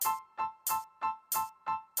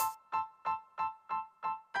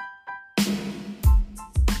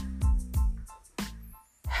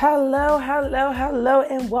Hello, hello, hello,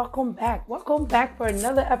 and welcome back. Welcome back for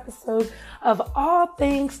another episode of All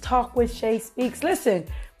Things Talk with Shay Speaks. Listen,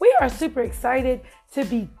 we are super excited to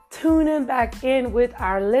be tuning back in with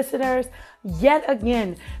our listeners yet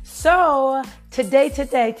again. So today's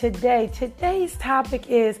topic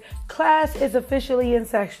is class is officially in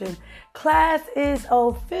session. Class is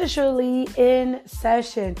officially in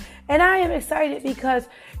session. And I am excited because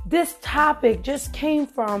this topic just came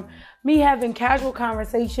from me having casual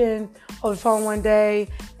conversation on the phone one day.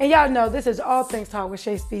 And y'all know this is All Things Talk with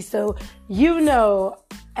Shay Speaks. So you know,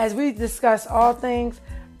 as we discuss all things,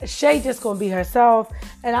 Shay just going to be herself.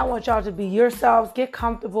 And I want y'all to be yourselves. Get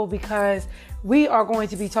comfortable because we are going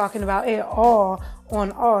to be talking about it all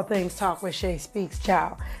on All Things Talk with Shay Speaks,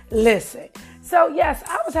 child. Listen. So yes,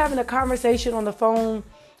 I was having a conversation on the phone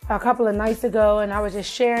a couple of nights ago, and I was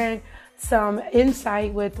just sharing some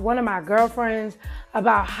insight with one of my girlfriends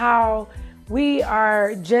about how we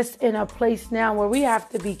are just in a place now where we have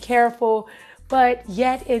to be careful, but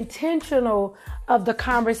yet intentional of the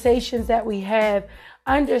conversations that we have,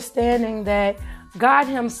 understanding that God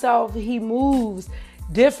himself, he moves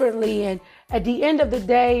differently. And at the end of the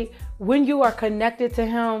day, when you are connected to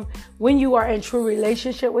him, when you are in true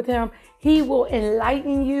relationship with him, he will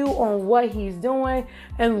enlighten you on what he's doing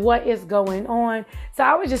and what is going on. So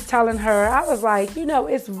I was just telling her, I was like, you know,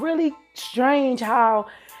 it's really strange how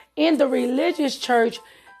in the religious church,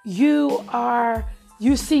 you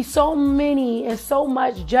see so many and so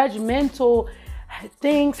much judgmental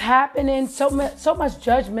things happening, so much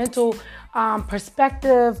judgmental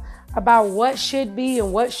perspective about what should be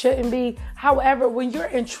and what shouldn't be. However, when you're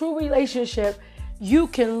in true relationship, you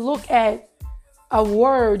can look at a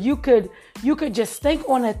word, you could just think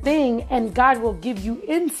on a thing and God will give you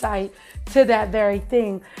insight to that very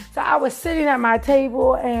thing. So I was sitting at my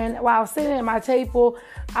table, and while I was sitting at my table,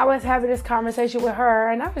 I was having this conversation with her,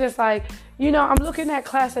 and I was just like, you know, I'm looking at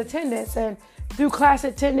class attendance, and through class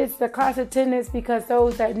attendance, because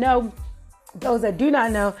those that know, those that do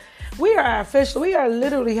not know, we are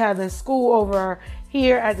literally having school over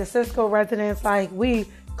here at the Cisco residence.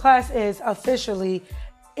 Class is officially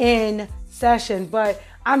in session, but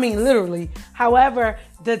I mean literally. However,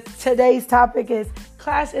 today's topic is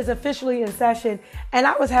class is officially in session, and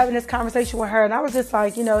I was having this conversation with her, and I was just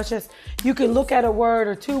like, you know, it's just, you can look at a word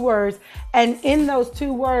or two words, and in those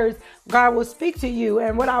two words, God will speak to you.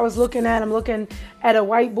 And what I was looking at, I'm looking at a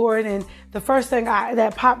whiteboard, and the first thing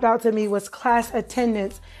that popped out to me was class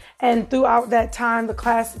attendance. And throughout that time, the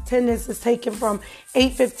class attendance is taken from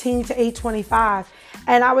 8:15 to 8:25.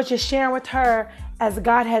 And I was just sharing with her, as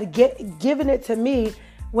God had given it to me,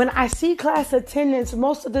 when I see class attendance,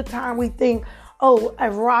 most of the time we think, oh,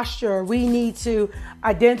 a roster, we need to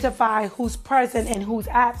identify who's present and who's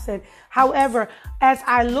absent. However, as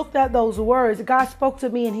I looked at those words, God spoke to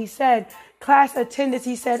me and he said, class attendance,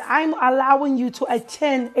 he said, I'm allowing you to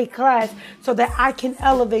attend a class so that I can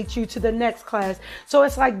elevate you to the next class. So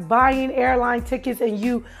it's like buying airline tickets, and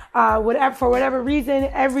you, for whatever reason,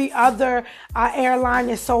 every other airline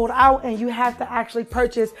is sold out, and you have to actually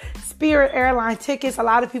purchase Spirit airline tickets. A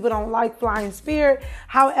lot of people don't like flying Spirit.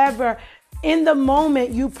 However, in the moment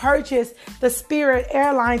you purchase the Spirit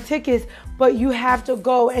airline tickets, but you have to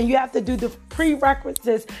go and you have to do the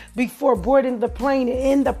prerequisites before boarding the plane. And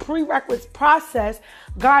in the prerequisites process,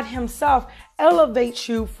 God himself elevates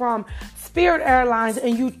you from Spirit Airlines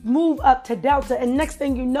and you move up to Delta. And next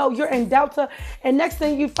thing you know, you're in Delta. And next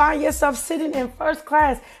thing you find yourself sitting in first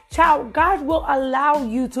class. Child, God will allow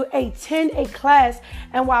you to attend a class.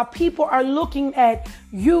 And while people are looking at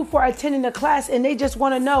you for attending the class and they just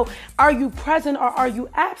want to know, are you present or are you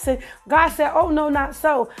absent? God said, oh, no, not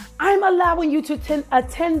so. I'm allowing you to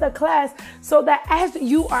attend the class so that as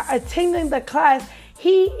you are attending the class,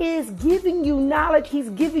 he is giving you knowledge. He's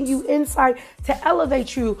giving you insight to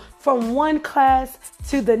elevate you from one class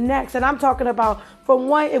to the next. And I'm talking about from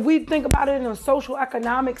one, if we think about it in a social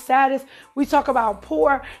economic status, we talk about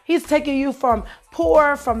poor. He's taking you from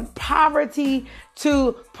poor, from poverty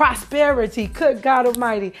to prosperity. Good God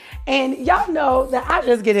Almighty. And y'all know that I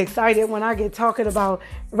just get excited when I get talking about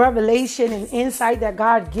revelation and insight that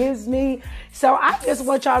God gives me. So I just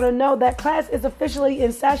want y'all to know that class is officially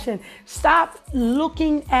in session. Stop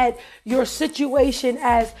looking at your situation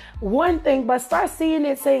as one thing, but start seeing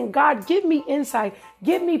it saying, God, give me insight.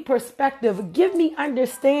 Give me perspective. Give me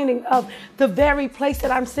understanding of the very place that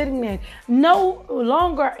I'm sitting in. No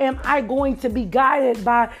longer am I going to be guided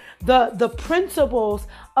by the principles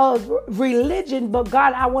of religion, but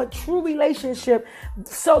God, I want true relationship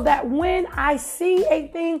so that when I see a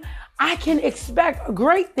thing, I can expect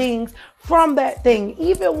great things from that thing.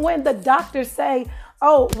 Even when the doctors say,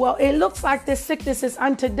 oh, well, it looks like this sickness is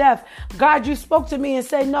unto death. God, you spoke to me and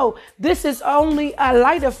said, no, this is only a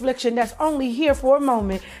light affliction that's only here for a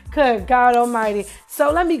moment. Good God Almighty.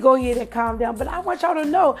 So let me go ahead and calm down. But I want y'all to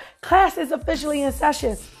know, class is officially in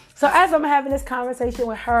session. So as I'm having this conversation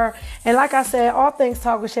with her, and like I said, all things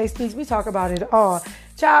Talk with Shay Speaks, we talk about it all.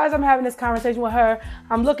 Child, as I'm having this conversation with her,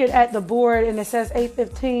 I'm looking at the board and it says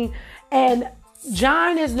 8:15, and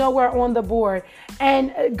John is nowhere on the board.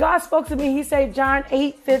 And God spoke to me. He said, John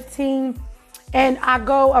 8:15. And I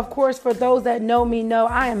go, of course, for those that know me, know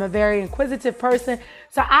I am a very inquisitive person.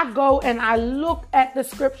 So I go and I look at the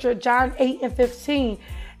scripture, John 8:15.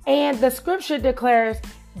 And the scripture declares,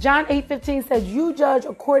 John 8:15 says, you judge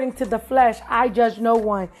according to the flesh. I judge no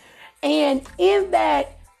one. And in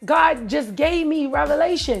that, God just gave me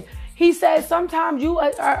revelation. He says sometimes you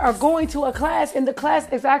are going to a class, and the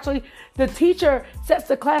class is actually, the teacher sets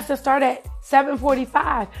the class to start at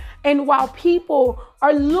 7:45. And while people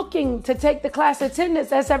are looking to take the class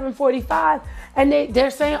attendance at 7:45, and they're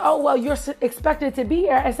saying, oh, well, you're expected to be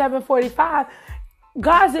here at 7:45.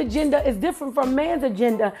 God's agenda is different from man's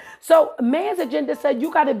agenda. So man's agenda said you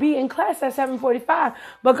got to be in class at 7:45.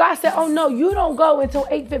 But God said, oh, no, you don't go until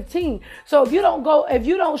 8:15. So if you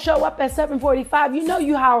don't show up at 7:45, you know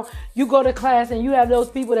how you go to class and you have those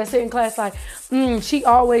people that sit in class like, she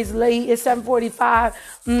always late. It's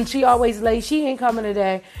 7:45. She always late. She ain't coming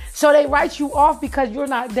today. So they write you off because you're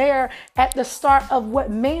not there at the start of what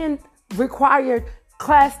man required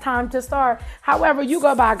class time to start. However, you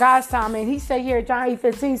go by God's time, and he said here, John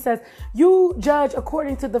 8:15 says, you judge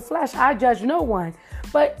according to the flesh. I judge no one.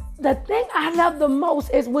 But the thing I love the most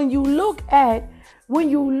is when you look at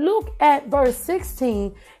verse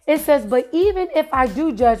 16, it says, but even if I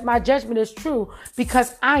do judge, my judgment is true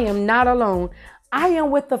because I am not alone. I am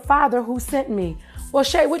with the Father who sent me. Well,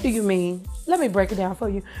 Shay, what do you mean? Let me break it down for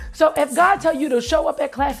you. So if God tell you to show up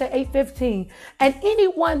at class at 8:15, and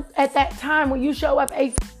anyone at that time when you show up at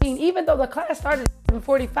 8:15, even though the class started at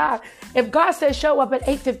 7:45, if God says show up at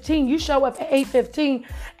 8:15, you show up at 8:15.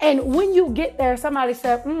 And when you get there, somebody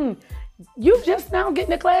said, you just now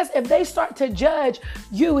getting to class. If they start to judge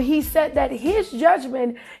you, he said that his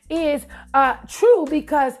judgment is true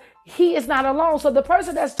because he is not alone. So the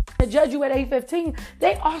person that's to judge you at 8:15,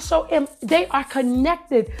 they are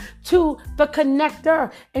connected to the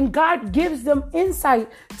connector, and God gives them insight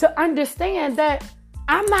to understand that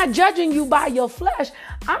I'm not judging you by your flesh.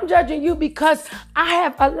 I'm judging you because I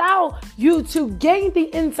have allowed you to gain the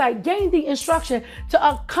insight, gain the instruction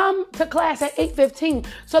to come to class at 8:15.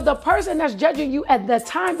 So the person that's judging you at the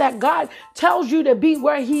time that God tells you to be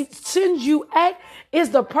where he sends you at is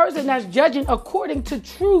the person that's judging according to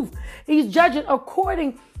truth. He's judging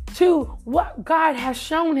according to what God has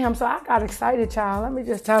shown him. So I got excited, child. Let me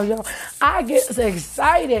just tell y'all, I get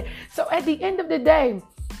excited. So at the end of the day,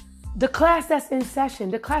 the class that's in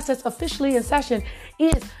session, the class that's officially in session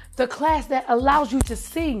is the class that allows you to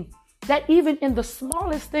see that even in the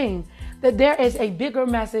smallest thing, that there is a bigger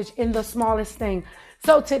message in the smallest thing.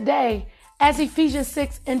 So today, as Ephesians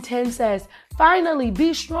 6:10 says, finally,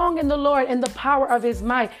 be strong in the Lord and the power of his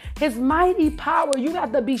might. His mighty power. You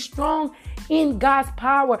have to be strong in God's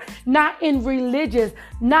power, not in religious,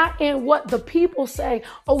 not in what the people say,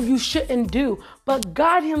 oh, you shouldn't do. But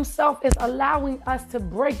God himself is allowing us to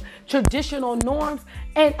break traditional norms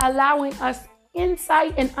and allowing us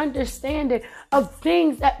insight and understanding of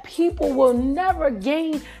things that people will never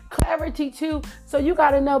gain clarity to. So you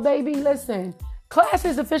got to know, baby, listen. Class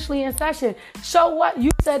is officially in session. So what?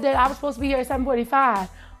 You said that I was supposed to be here at 7:45,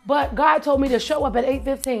 but God told me to show up at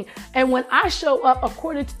 8:15. And when I show up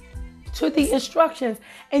according to the instructions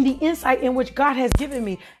and the insight in which God has given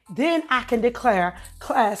me, then I can declare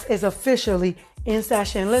class is officially in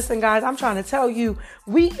session. Listen, guys, I'm trying to tell you,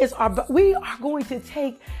 we are going to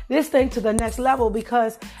take this thing to the next level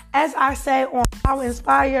because, as I say on Wow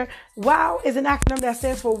Inspire, WOW is an acronym that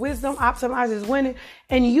stands for Wisdom Optimizes Winning.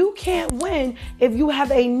 And you can't win if you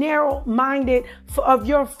have a narrow-minded, if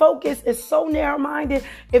your focus is so narrow-minded,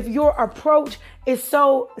 if your approach is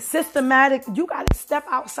so systematic. You got to step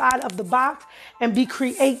outside of the box and be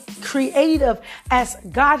creative as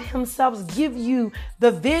God himself give you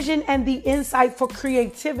the vision and the insight for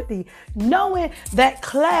creativity, knowing that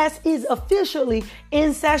class is officially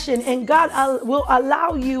in session and God will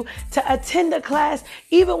allow you to attend the class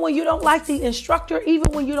even when you don't like the instructor,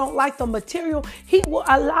 even when you don't like the material. He will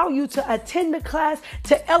allow you to attend the class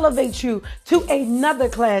to elevate you to another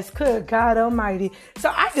class. Good God Almighty. So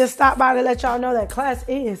I just stopped by to let y'all know that class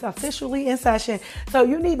is officially in session. So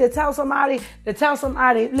you need to tell somebody,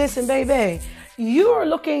 listen, baby, you're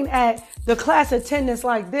looking at the class attendance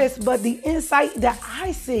like this, but the insight that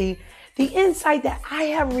I see the insight that I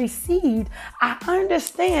have received, I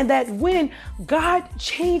understand that when God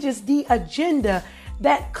changes the agenda,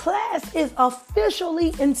 that class is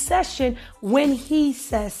officially in session when he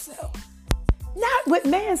says so. Not what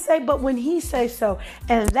man say, but when he says so.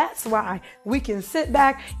 And that's why we can sit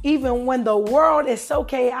back even when the world is so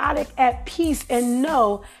chaotic, at peace, and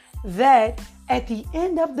know that at the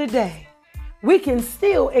end of the day, we can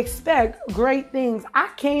still expect great things. I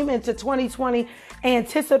came into 2020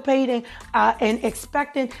 anticipating and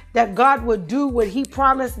expecting that God would do what he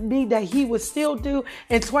promised me that he would still do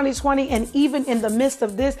in 2020. And even in the midst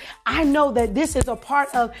of this, I know that this is a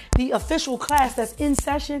part of the official class that's in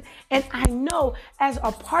session. And I know as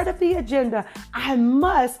a part of the agenda, I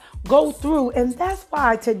must go through. And that's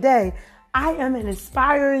why today I am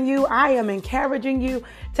inspiring you. I am encouraging you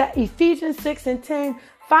to Ephesians 6:10.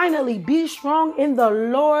 Finally, be strong in the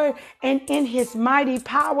Lord and in his mighty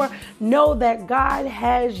power. Know that God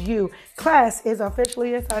has you. Class is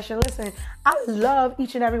officially in session. Listen, I love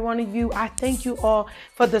each and every one of you. I thank you all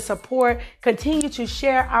for the support. Continue to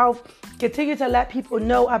share out. Continue to let people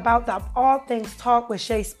know about the All Things Talk with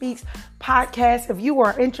Shay Speaks podcast. If you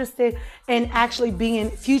are interested in actually being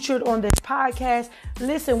featured on this podcast,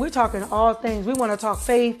 listen, we're talking all things. We want to talk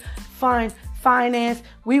faith, fun, finance.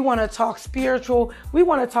 We want to talk spiritual. We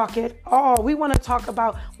want to talk it all. We want to talk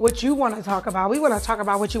about what you want to talk about. We want to talk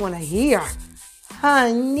about what you want to hear.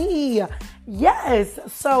 Honey. Yes.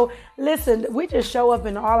 So listen, we just show up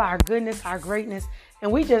in all our goodness, our greatness,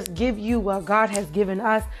 and we just give you what God has given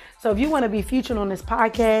us. So if you want to be featured on this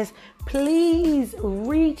podcast, please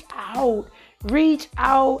reach out.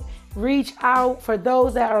 For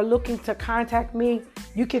those that are looking to contact me,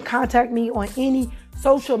 you can contact me on any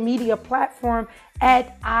social media platform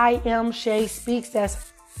at I am Shay Speaks.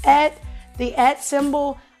 That's at the @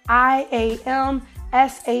 symbol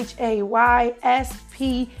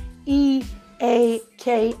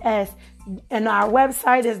IAMSHAYSPEAKS. And our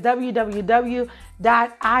website is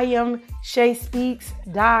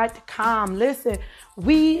www.iamshayspeaks.com. Listen,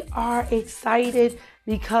 we are excited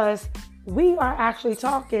because we are actually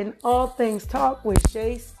talking all things talk with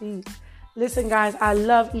Shay Speaks. Listen, guys, I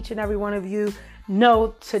love each and every one of you.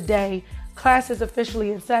 Know today, class is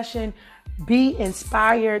officially in session. Be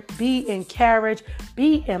inspired, be encouraged,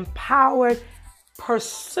 be empowered.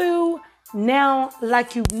 Pursue now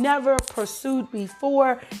like you've never pursued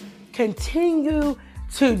before. Continue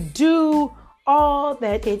to do all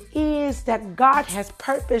that it is that God has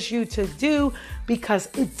purposed you to do, because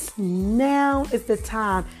now is the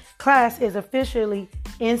time. Class is officially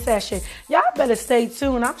in session. Y'all better stay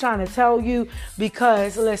tuned. I'm trying to tell you,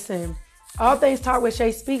 because listen, All Things Talk with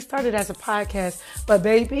Shay Speaks started as a podcast, but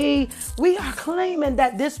baby, we are claiming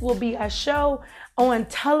that this will be a show on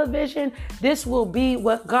television. This will be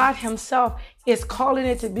what God himself is calling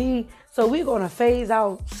it to be. So we're going to phase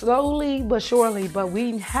out slowly but surely, but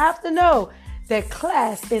we have to know that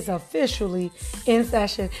class is officially in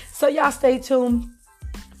session. So y'all stay tuned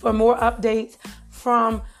for more updates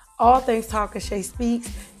from All Things Talk with Shay Speaks.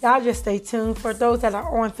 Y'all just stay tuned. For those that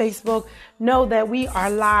are on Facebook, know that we are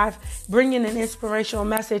live bringing an inspirational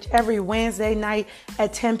message every Wednesday night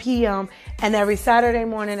at 10 p.m. and every Saturday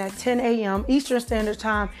morning at 10 a.m. Eastern Standard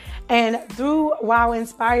Time. And through Wow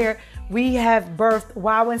Inspire, we have birthed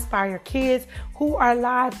Wow Inspire Kids, who are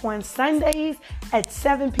live on Sundays at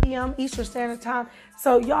 7 p.m. Eastern Standard Time.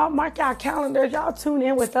 So y'all mark your calendars. Y'all tune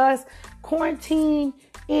in with us. Quarantine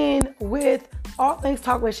in with All Things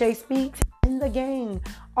Talk with Shay Speaks in the gang.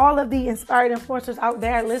 All of the inspired influencers out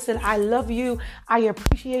there, listen, I love you. I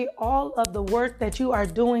appreciate all of the work that you are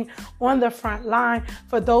doing on the front line.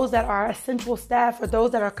 For those that are essential staff, for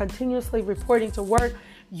those that are continuously reporting to work,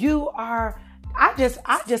 I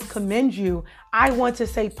just commend you. I want to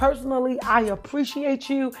say personally, I appreciate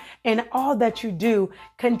you and all that you do.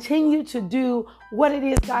 Continue to do what it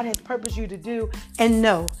is God has purposed you to do, and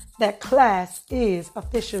know that class is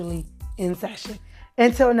officially in session.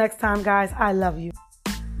 Until next time, guys, I love you.